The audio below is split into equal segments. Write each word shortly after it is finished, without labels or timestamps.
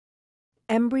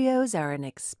Embryos are an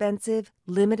expensive,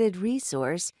 limited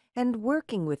resource, and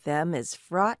working with them is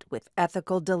fraught with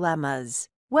ethical dilemmas.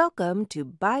 Welcome to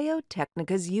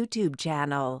Biotechnica's YouTube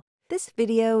channel. This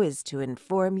video is to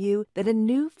inform you that a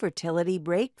new fertility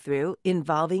breakthrough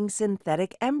involving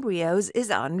synthetic embryos is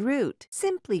en route.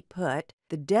 Simply put,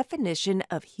 the definition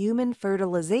of human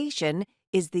fertilization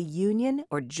is the union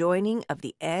or joining of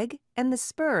the egg and the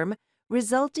sperm,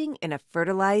 resulting in a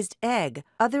fertilized egg,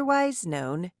 otherwise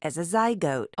known as a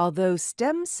zygote. Although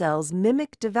stem cells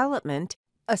mimic development,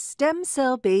 a stem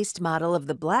cell-based model of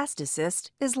the blastocyst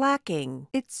is lacking.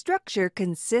 Its structure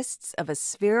consists of a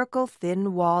spherical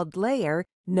thin-walled layer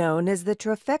known as the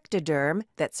trophectoderm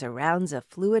that surrounds a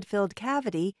fluid-filled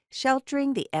cavity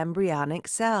sheltering the embryonic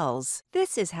cells.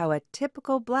 This is how a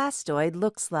typical blastoid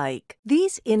looks like.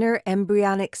 These inner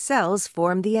embryonic cells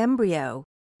form the embryo,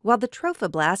 while the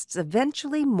trophoblasts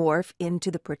eventually morph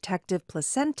into the protective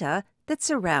placenta that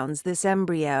surrounds this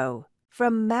embryo.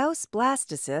 From mouse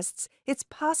blastocysts, it's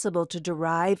possible to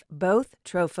derive both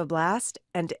trophoblast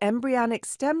and embryonic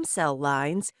stem cell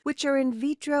lines, which are in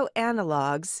vitro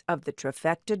analogs of the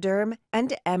trophectoderm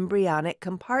and embryonic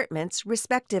compartments,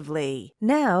 respectively.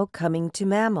 Now coming to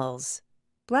mammals.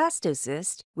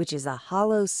 Blastocyst, which is a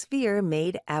hollow sphere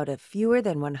made out of fewer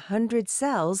than 100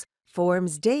 cells,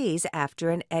 forms days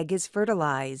after an egg is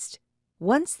fertilized.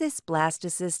 Once this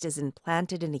blastocyst is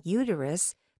implanted in a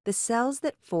uterus, the cells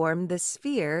that form the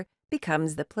sphere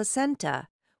becomes the placenta,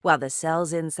 while the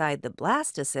cells inside the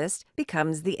blastocyst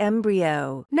becomes the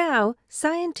embryo. Now,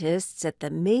 scientists at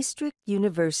the Maastricht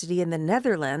University in the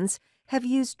Netherlands have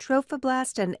used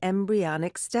trophoblast and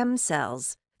embryonic stem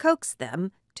cells, coaxed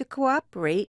them to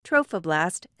cooperate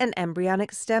trophoblast and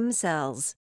embryonic stem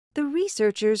cells. The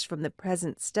researchers from the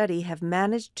present study have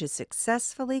managed to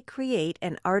successfully create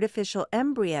an artificial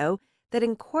embryo that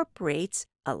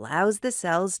allows the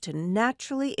cells to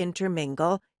naturally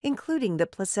intermingle, including the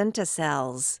placenta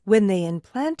cells. When they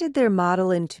implanted their model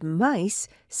into mice,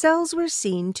 cells were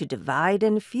seen to divide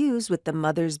and fuse with the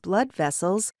mother's blood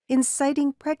vessels,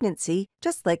 inciting pregnancy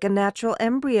just like a natural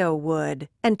embryo would.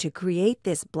 And to create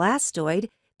this blastoid,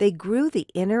 they grew the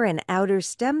inner and outer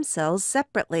stem cells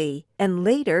separately, and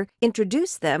later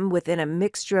introduced them within a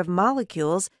mixture of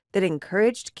molecules that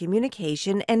encouraged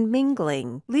communication and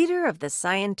mingling. Leader of the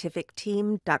scientific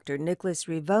team, Dr. Nicholas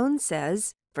Rivone,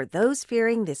 says, "For those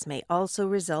fearing this may also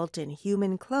result in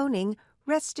human cloning,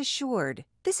 rest assured.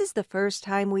 This is the first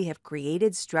time we have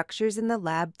created structures in the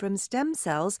lab from stem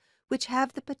cells which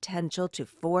have the potential to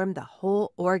form the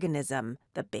whole organism,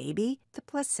 the baby, the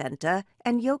placenta,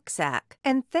 and yolk sac.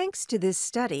 And thanks to this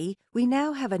study, we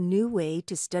now have a new way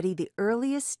to study the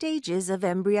earliest stages of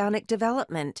embryonic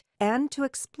development and to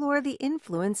explore the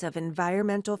influence of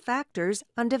environmental factors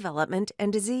on development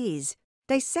and disease.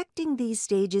 Dissecting these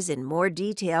stages in more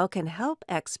detail can help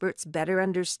experts better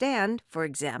understand, for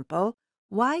example,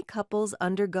 why couples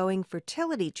undergoing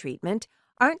fertility treatment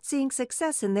aren't seeing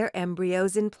success in their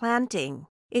embryos implanting.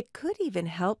 It could even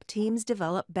help teams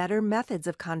develop better methods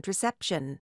of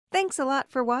contraception. Thanks a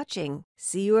lot for watching.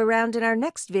 See you around in our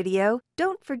next video.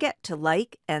 Don't forget to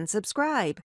like and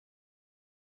subscribe.